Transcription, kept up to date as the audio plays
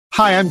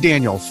Hi, I'm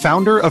Daniel,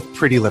 founder of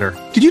Pretty Litter.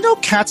 Did you know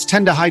cats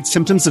tend to hide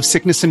symptoms of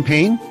sickness and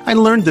pain? I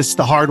learned this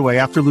the hard way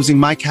after losing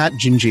my cat,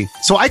 Gingy.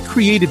 So I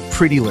created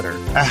Pretty Litter,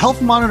 a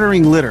health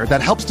monitoring litter that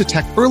helps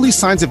detect early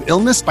signs of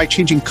illness by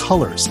changing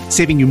colors,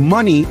 saving you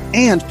money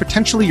and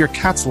potentially your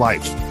cat's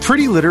life.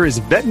 Pretty Litter is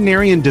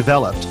veterinarian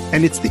developed,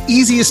 and it's the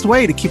easiest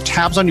way to keep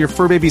tabs on your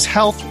fur baby's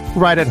health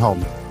right at home.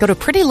 Go to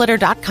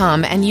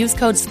prettylitter.com and use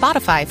code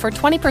SPOTIFY for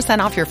 20%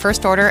 off your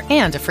first order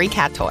and a free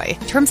cat toy.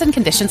 Terms and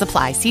conditions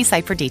apply. See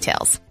site for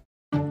details.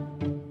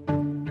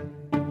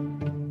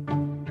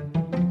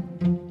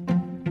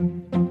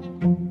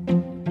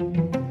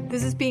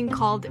 This is being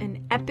called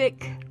an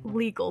epic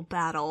legal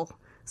battle.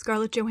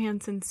 Scarlett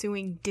Johansson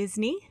suing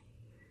Disney.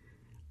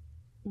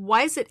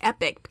 Why is it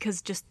epic?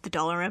 Because just the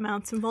dollar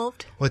amounts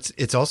involved? Well,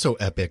 it's also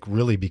epic,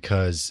 really,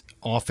 because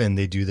often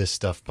they do this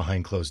stuff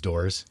behind closed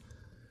doors.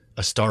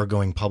 A star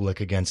going public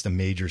against a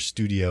major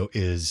studio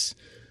is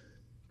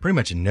pretty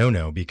much a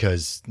no-no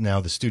because now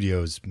the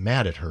studio's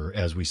mad at her,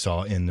 as we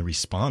saw in the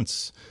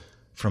response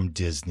from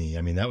Disney.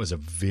 I mean, that was a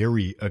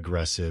very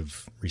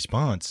aggressive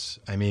response.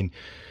 I mean,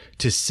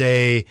 to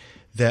say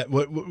that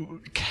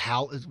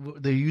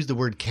they use the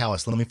word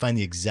callous. Let me find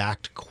the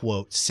exact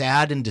quote.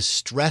 Sad and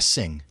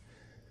distressing,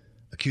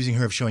 accusing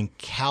her of showing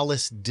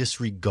callous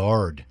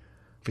disregard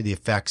for the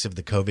effects of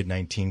the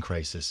COVID-19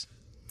 crisis.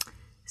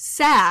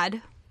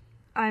 Sad.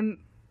 I'm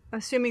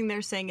assuming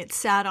they're saying it's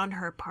sad on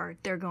her part.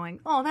 They're going,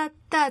 oh,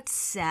 that's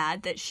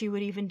sad that she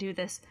would even do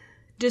this.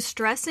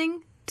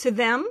 Distressing to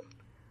them?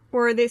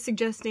 Or are they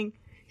suggesting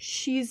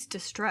she's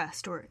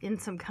distressed or in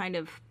some kind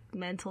of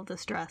mental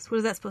distress? What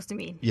is that supposed to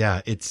mean? Yeah,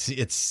 it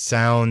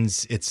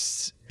sounds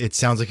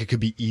like it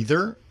could be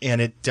either, and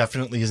it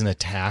definitely is an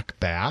attack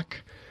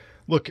back.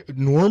 Look,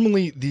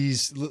 normally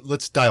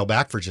let's dial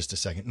back for just a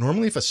second.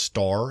 Normally if a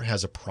star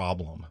has a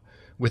problem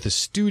with a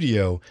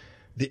studio,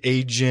 the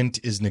agent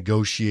is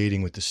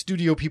negotiating with the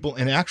studio people,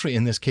 and actually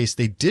in this case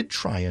they did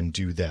try and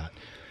do that.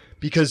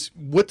 Because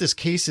what this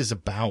case is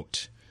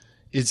about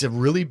is a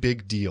really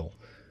big deal.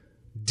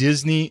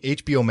 Disney,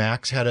 HBO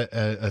Max had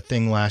a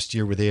thing last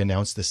year where they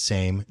announced the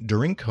same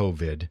during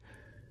COVID.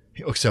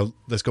 So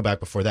let's go back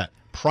before that.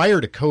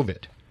 Prior to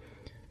COVID,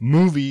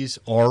 movies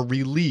are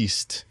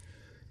released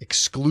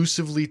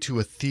exclusively to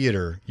a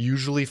theater,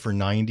 usually for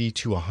 90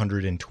 to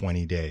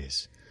 120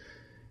 days.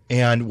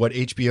 And what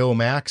HBO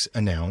Max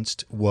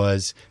announced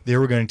was they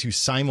were going to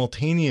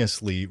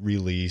simultaneously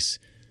release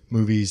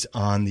movies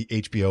on the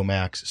HBO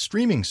Max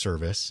streaming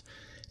service,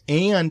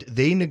 and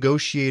they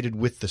negotiated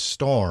with the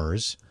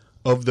stars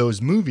of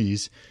those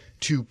movies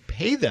to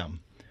pay them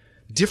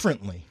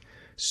differently.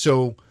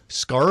 So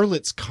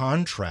Scarlett's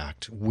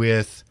contract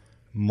with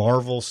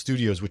Marvel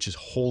Studios, which is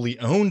wholly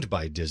owned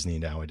by Disney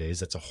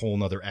nowadays, that's a whole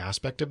nother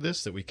aspect of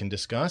this that we can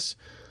discuss.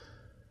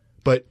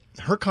 But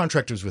her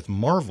contract was with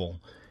Marvel,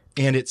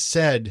 and it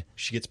said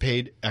she gets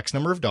paid X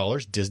number of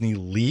dollars. Disney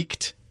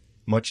leaked,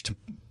 much to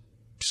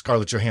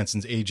Scarlett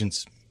Johansson's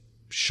agent's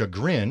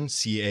chagrin,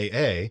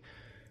 CAA,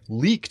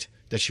 leaked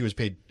that she was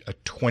paid a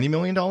 $20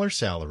 million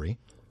salary,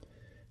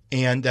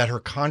 and that her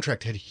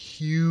contract had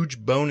huge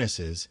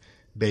bonuses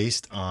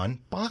based on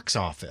box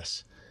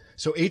office.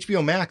 So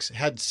HBO Max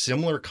had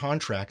similar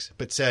contracts,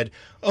 but said,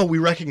 oh, we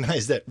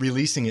recognize that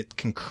releasing it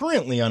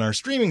concurrently on our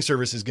streaming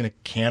service is going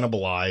to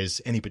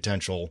cannibalize any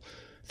potential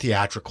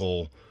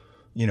theatrical,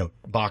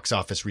 box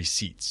office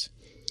receipts.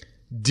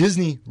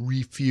 Disney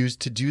refused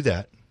to do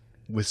that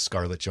with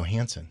Scarlett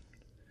Johansson.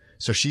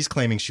 So she's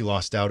claiming she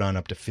lost out on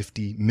up to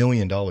 $50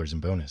 million in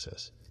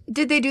bonuses.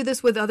 Did they do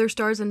this with other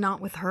stars and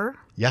not with her?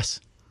 Yes.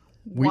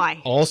 Why?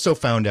 We also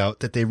found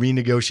out that they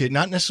renegotiated,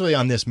 not necessarily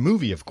on this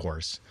movie, of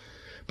course,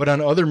 but on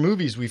other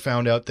movies we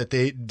found out that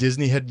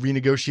Disney had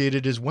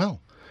renegotiated as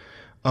well.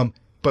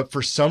 But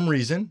for some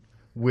reason,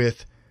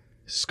 with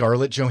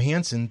Scarlett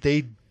Johansson,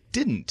 they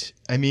didn't.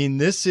 I mean,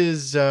 this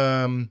is...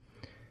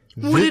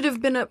 Would it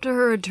have been up to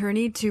her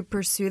attorney to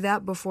pursue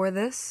that before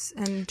this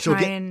and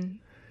try and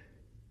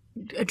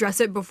address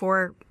it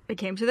before it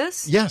came to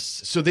this? Yes.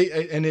 So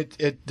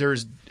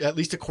there's, at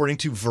least according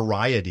to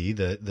Variety,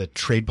 the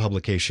trade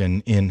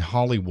publication in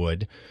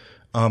Hollywood,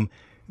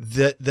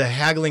 the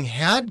haggling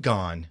had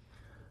gone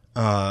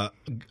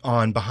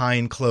on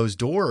behind closed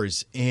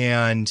doors,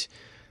 and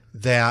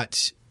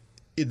that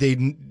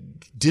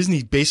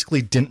Disney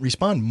basically didn't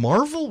respond.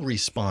 Marvel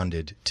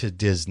responded to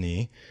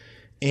Disney,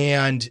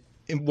 and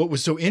what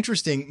was so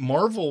interesting,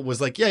 Marvel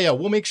was like, yeah,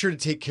 we'll make sure to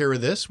take care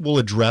of this. We'll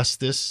address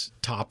this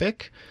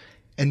topic.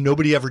 And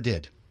nobody ever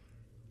did.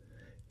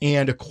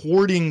 And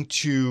according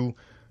to,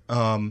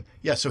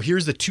 so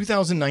here's the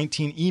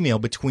 2019 email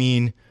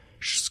between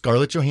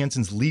Scarlett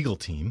Johansson's legal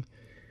team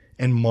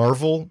and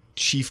Marvel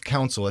chief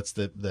counsel. That's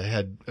the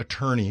head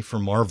attorney for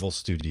Marvel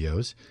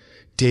Studios,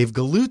 Dave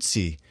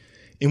Galuzzi,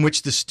 in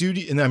which the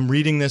studio, and I'm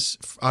reading this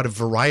out of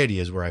Variety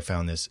is where I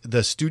found this.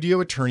 The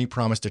studio attorney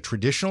promised a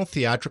traditional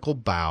theatrical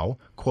bow,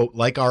 quote,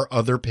 like our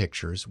other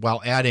pictures,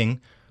 while adding,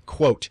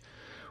 quote,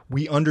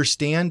 we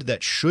understand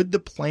that should the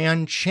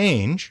plan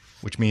change,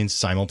 which means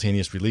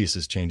simultaneous release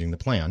is changing the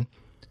plan.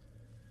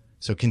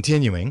 So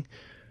continuing,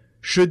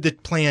 Should the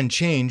plan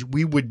change,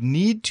 we would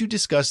need to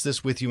discuss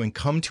this with you and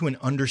come to an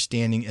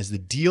understanding, as the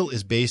deal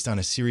is based on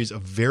a series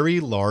of very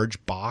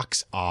large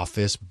box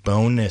office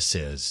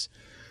bonuses,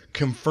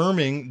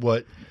 confirming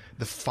what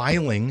the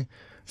filing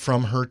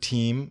from her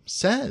team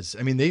says.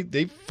 I mean,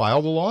 they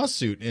filed a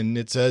lawsuit and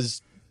it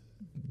says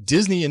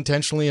Disney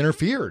intentionally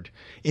interfered,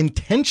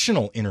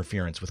 intentional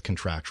interference with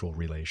contractual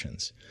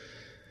relations.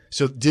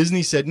 So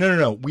Disney said,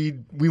 no, we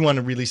want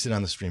to release it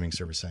on the streaming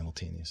service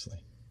simultaneously.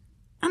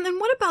 And then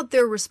what about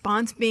their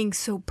response being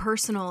so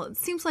personal? It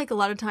seems like a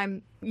lot of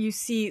time you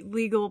see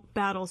legal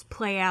battles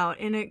play out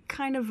in a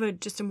kind of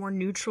just a more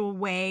neutral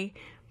way.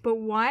 But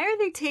why are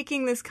they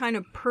taking this kind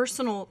of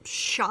personal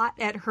shot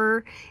at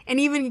her and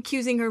even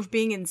accusing her of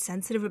being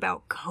insensitive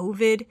about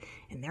COVID?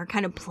 And they're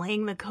kind of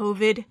playing the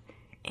COVID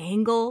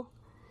angle.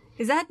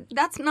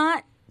 That's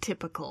not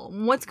typical.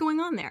 What's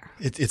going on there?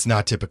 It's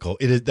not typical.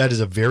 That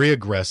is a very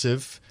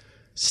aggressive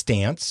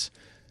stance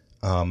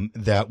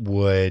that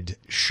would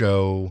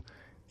show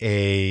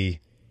a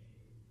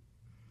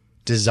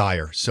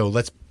desire. So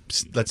let's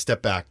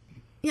step back.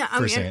 Yeah,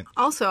 I mean,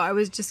 also, I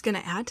was just going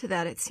to add to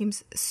that. It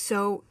seems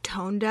so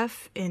tone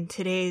deaf in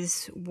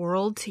today's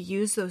world to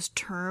use those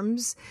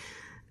terms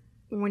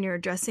when you're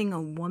addressing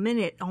a woman.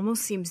 It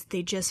almost seems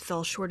they just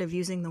fell short of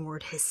using the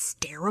word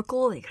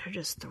hysterical. They could have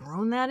just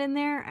thrown that in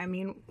there. I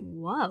mean,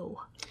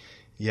 whoa.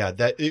 Yeah,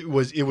 it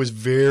was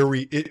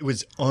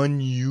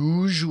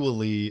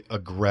unusually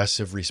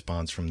aggressive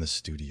response from the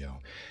studio.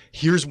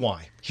 Here's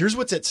why. Here's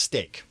what's at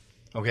stake.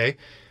 Okay,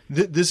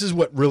 this is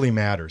what really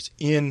matters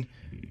in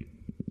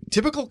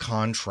typical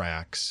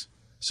contracts.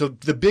 So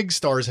the big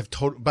stars have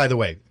by the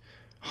way,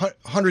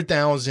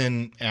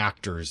 100,000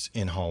 actors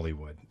in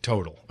Hollywood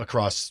total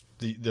across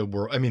the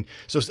world. I mean,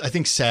 so I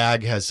think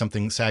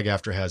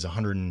SAG-AFTRA has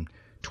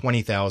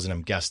 120,000,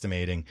 I'm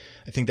guesstimating.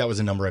 I think that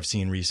was a number I've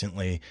seen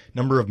recently.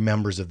 Number of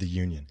members of the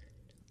union.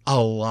 A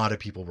lot of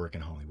people work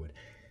in Hollywood.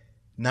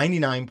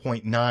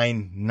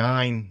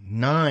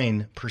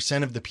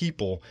 99.999% of the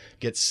people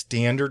get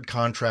standard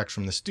contracts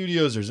from the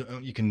studios.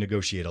 You can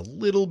negotiate a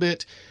little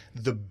bit.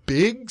 The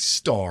big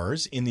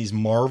stars in these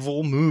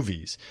Marvel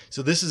movies,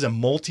 so this is a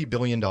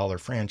multi-billion-dollar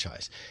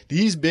franchise.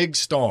 These big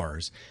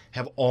stars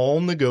have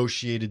all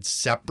negotiated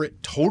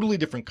separate, totally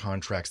different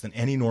contracts than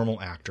any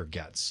normal actor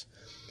gets.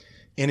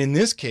 And in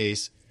this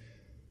case,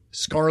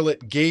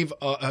 Scarlett gave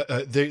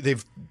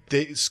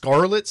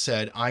Scarlett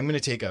said, "I'm going to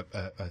take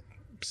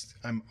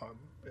I'm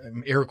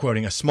air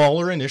quoting, a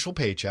smaller initial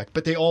paycheck,"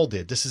 but they all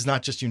did. This is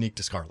not just unique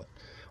to Scarlett.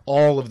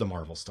 All of the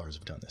Marvel stars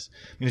have done this.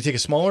 I'm going to take a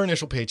smaller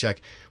initial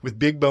paycheck with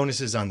big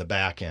bonuses on the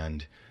back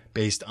end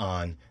based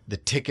on the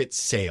ticket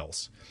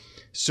sales.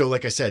 So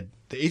like I said,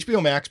 the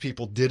HBO Max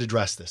people did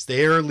address this.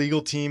 Their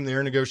legal team,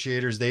 their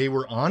negotiators, they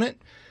were on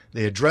it.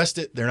 They addressed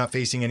it. They're not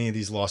facing any of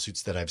these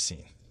lawsuits that I've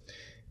seen.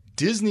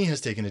 Disney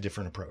has taken a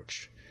different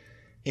approach.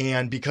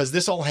 And because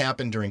this all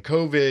happened during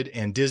COVID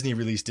and Disney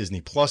released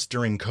Disney Plus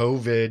during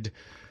COVID,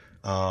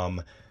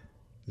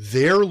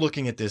 they're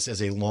looking at this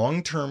as a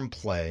long-term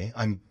play.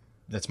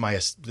 That's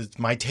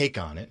my take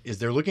on it, is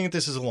they're looking at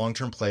this as a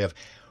long-term play of,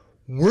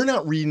 we're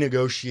not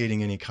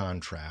renegotiating any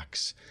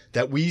contracts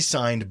that we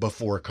signed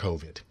before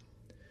COVID.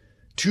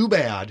 Too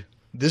bad.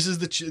 This is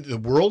the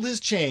world has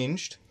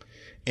changed,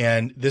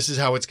 and this is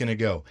how it's going to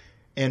go.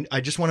 And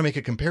I just want to make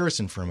a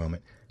comparison for a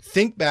moment.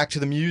 Think back to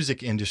the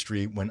music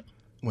industry when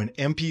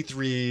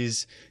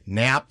MP3s,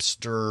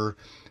 Napster,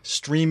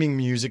 streaming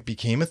music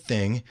became a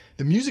thing.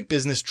 The music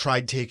business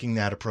tried taking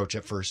that approach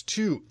at first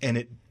too, and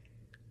it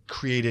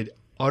created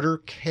utter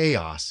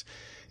chaos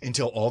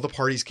until all the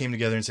parties came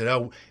together and said,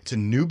 oh, it's a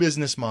new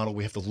business model.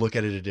 We have to look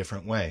at it a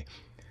different way.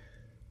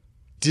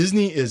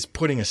 Disney is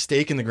putting a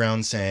stake in the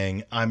ground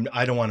saying,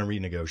 I don't want to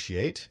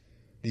renegotiate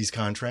these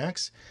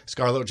contracts.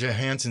 Scarlett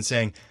Johansson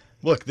saying,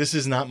 look, this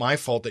is not my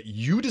fault that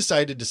you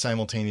decided to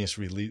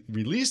simultaneously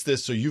release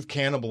this, so you've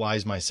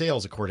cannibalized my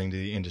sales, according to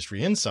the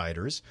industry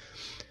insiders.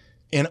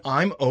 And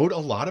I'm owed a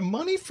lot of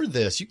money for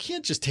this. You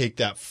can't just take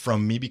that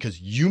from me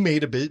because you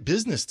made a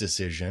business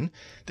decision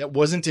that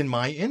wasn't in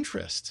my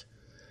interest.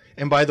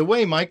 And by the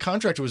way, my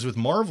contract was with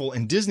Marvel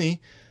and Disney.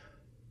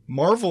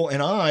 Marvel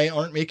and I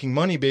aren't making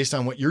money based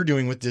on what you're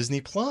doing with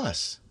Disney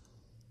Plus.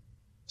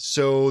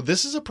 So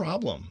this is a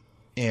problem,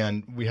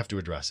 and we have to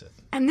address it.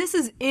 And this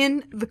is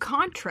in the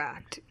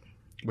contract.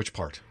 Which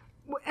part?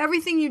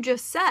 Everything you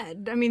just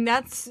said. I mean,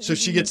 that's... So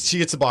she gets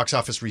the box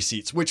office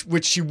receipts,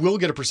 which she will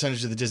get a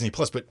percentage of the Disney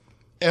Plus, but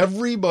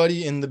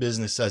everybody in the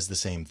business says the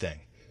same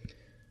thing.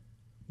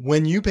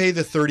 When you pay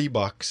the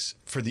 $30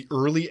 for the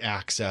early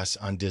access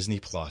on Disney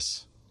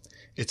Plus,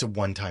 it's a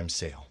one-time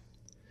sale.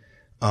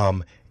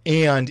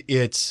 And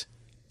it's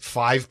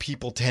 5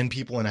 people, 10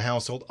 people in a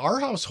household. Our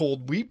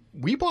household, we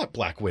bought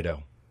Black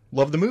Widow.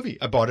 Love the movie.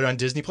 I bought it on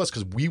Disney Plus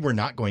because we were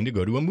not going to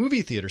go to a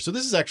movie theater. So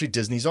this is actually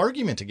Disney's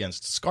argument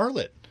against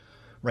Scarlett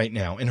right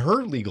now and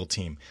her legal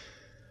team.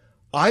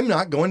 I'm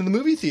not going to the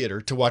movie theater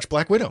to watch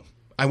Black Widow.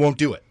 I won't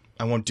do it.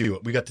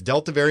 We got the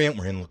Delta variant.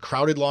 We're in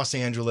crowded Los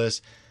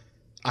Angeles.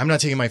 I'm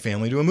not taking my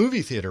family to a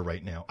movie theater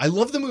right now. I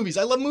love the movies.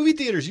 I love movie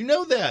theaters. You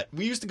know that.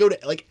 We used to go to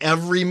like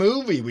every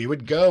movie. We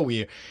would go.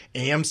 We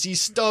AMC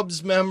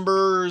Stubs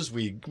members.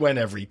 We went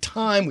every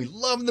time. We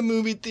love the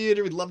movie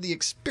theater. We love the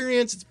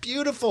experience. It's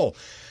beautiful.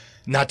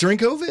 Not during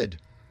COVID.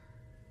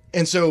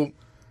 And so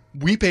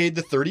we paid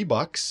the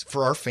 $30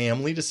 for our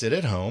family to sit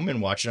at home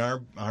and watch our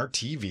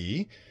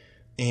TV.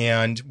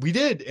 And we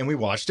did. And we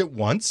watched it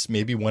once,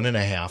 maybe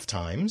 1.5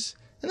 times.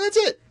 And that's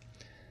it.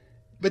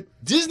 But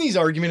Disney's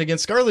argument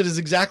against Scarlett is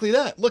exactly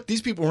that. Look,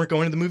 these people weren't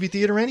going to the movie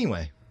theater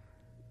anyway.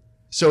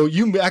 So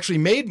you actually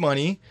made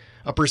money,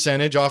 a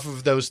percentage off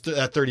of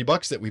that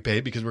 $30 that we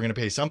paid, because we're going to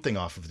pay something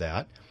off of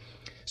that.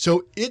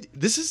 So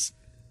this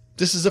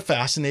is a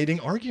fascinating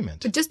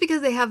argument. But just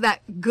because they have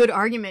that good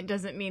argument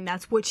doesn't mean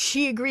that's what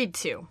she agreed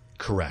to.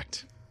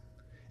 Correct.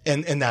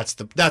 And that's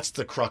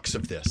the crux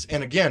of this.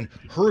 And again,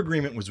 her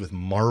agreement was with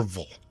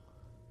Marvel.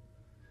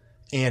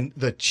 And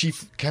the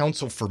chief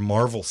counsel for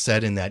Marvel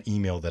said in that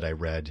email that I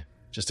read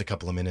just a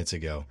couple of minutes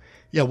ago,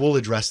 yeah, we'll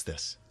address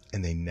this.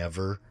 And they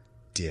never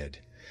did.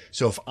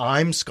 So if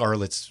I'm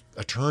Scarlett's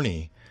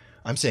attorney,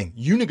 I'm saying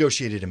you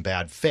negotiated in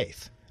bad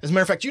faith. As a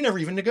matter of fact, you never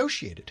even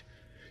negotiated.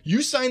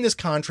 You signed this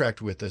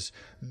contract with us.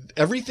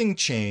 Everything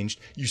changed.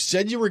 You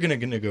said you were going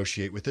to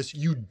negotiate with us.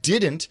 You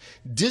didn't.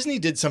 Disney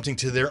did something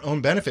to their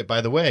own benefit.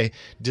 By the way,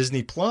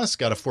 Disney Plus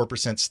got a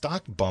 4%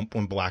 stock bump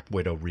when Black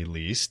Widow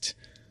released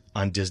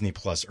on Disney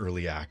Plus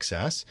Early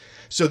Access.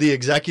 So the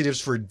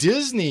executives for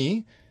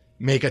Disney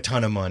make a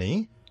ton of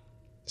money.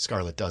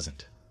 Scarlett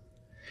doesn't.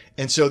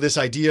 And so this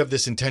idea of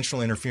this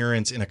intentional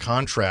interference in a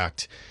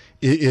contract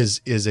is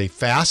a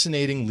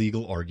fascinating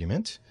legal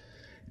argument.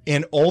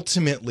 And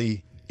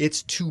ultimately,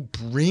 it's to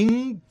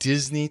bring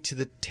Disney to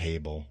the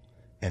table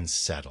and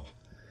settle.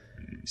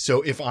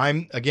 So if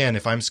I'm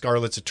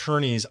Scarlett's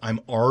attorneys, I'm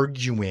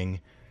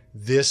arguing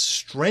this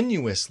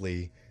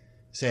strenuously,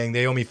 saying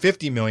they owe me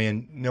 $50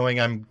 million, knowing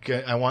I'm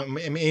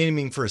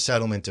aiming for a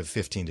settlement of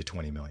 $15 to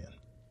 $20 million.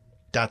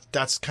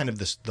 That's kind of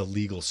the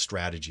legal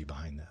strategy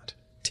behind that,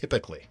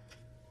 typically.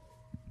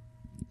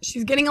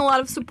 She's getting a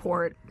lot of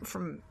support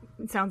from,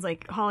 it sounds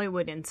like,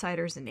 Hollywood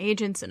insiders and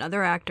agents and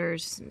other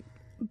actors.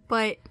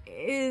 But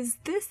is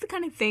this the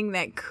kind of thing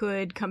that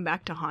could come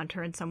back to haunt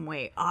her in some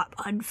way?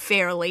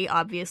 Unfairly,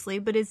 obviously,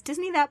 but is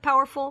Disney that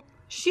powerful?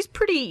 She's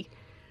pretty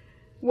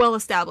well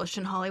established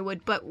in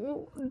Hollywood, but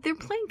they're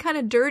playing kind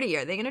of dirty.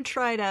 Are they going to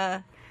try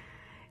to,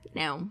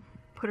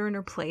 put her in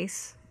her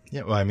place?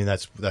 Yeah, well, I mean,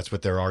 that's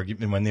what their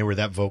argument, when they were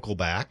that vocal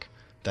back,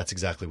 that's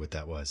exactly what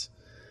that was.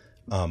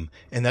 And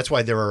that's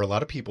why there are a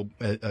lot of people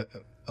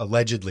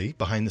allegedly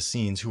behind the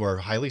scenes who are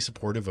highly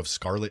supportive of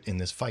Scarlett in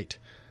this fight.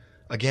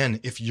 Again,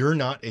 if you're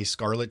not a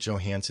Scarlett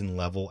Johansson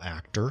level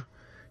actor,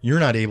 you're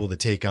not able to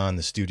take on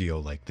the studio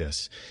like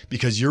this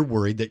because you're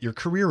worried that your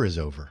career is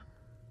over.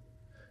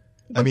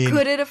 But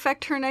could it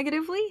affect her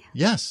negatively?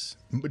 Yes.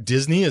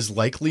 Disney is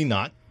likely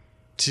not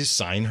to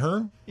sign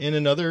her in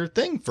another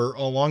thing for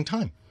a long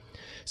time.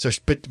 So,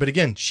 but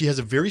again, she has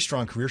a very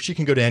strong career. She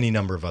can go to any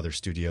number of other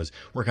studios,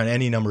 work on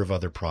any number of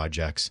other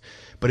projects.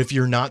 But if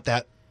you're not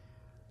that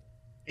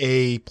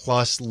A+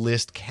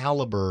 list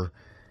caliber,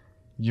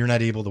 you're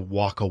not able to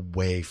walk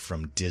away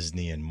from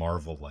Disney and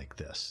Marvel like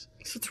this.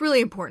 So it's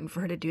really important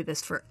for her to do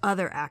this for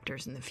other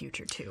actors in the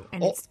future, too.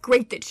 And it's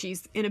great that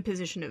she's in a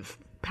position of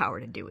power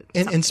to do it.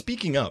 And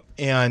speaking up,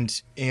 and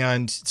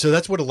so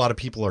that's what a lot of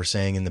people are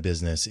saying in the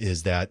business,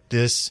 is that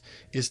this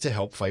is to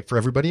help fight for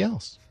everybody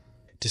else.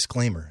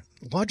 Disclaimer.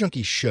 Law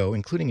Junkie show,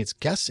 including its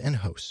guests and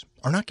hosts,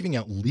 are not giving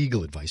out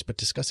legal advice, but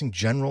discussing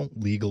general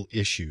legal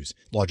issues.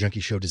 Law Junkie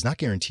show does not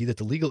guarantee that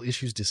the legal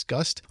issues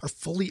discussed are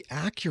fully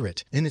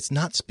accurate, and it's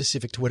not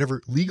specific to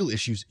whatever legal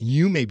issues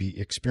you may be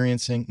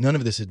experiencing. None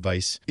of this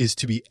advice is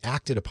to be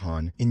acted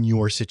upon in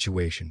your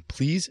situation.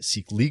 Please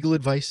seek legal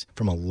advice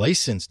from a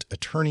licensed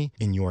attorney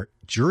in your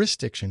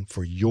jurisdiction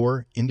for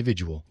your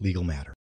individual legal matter.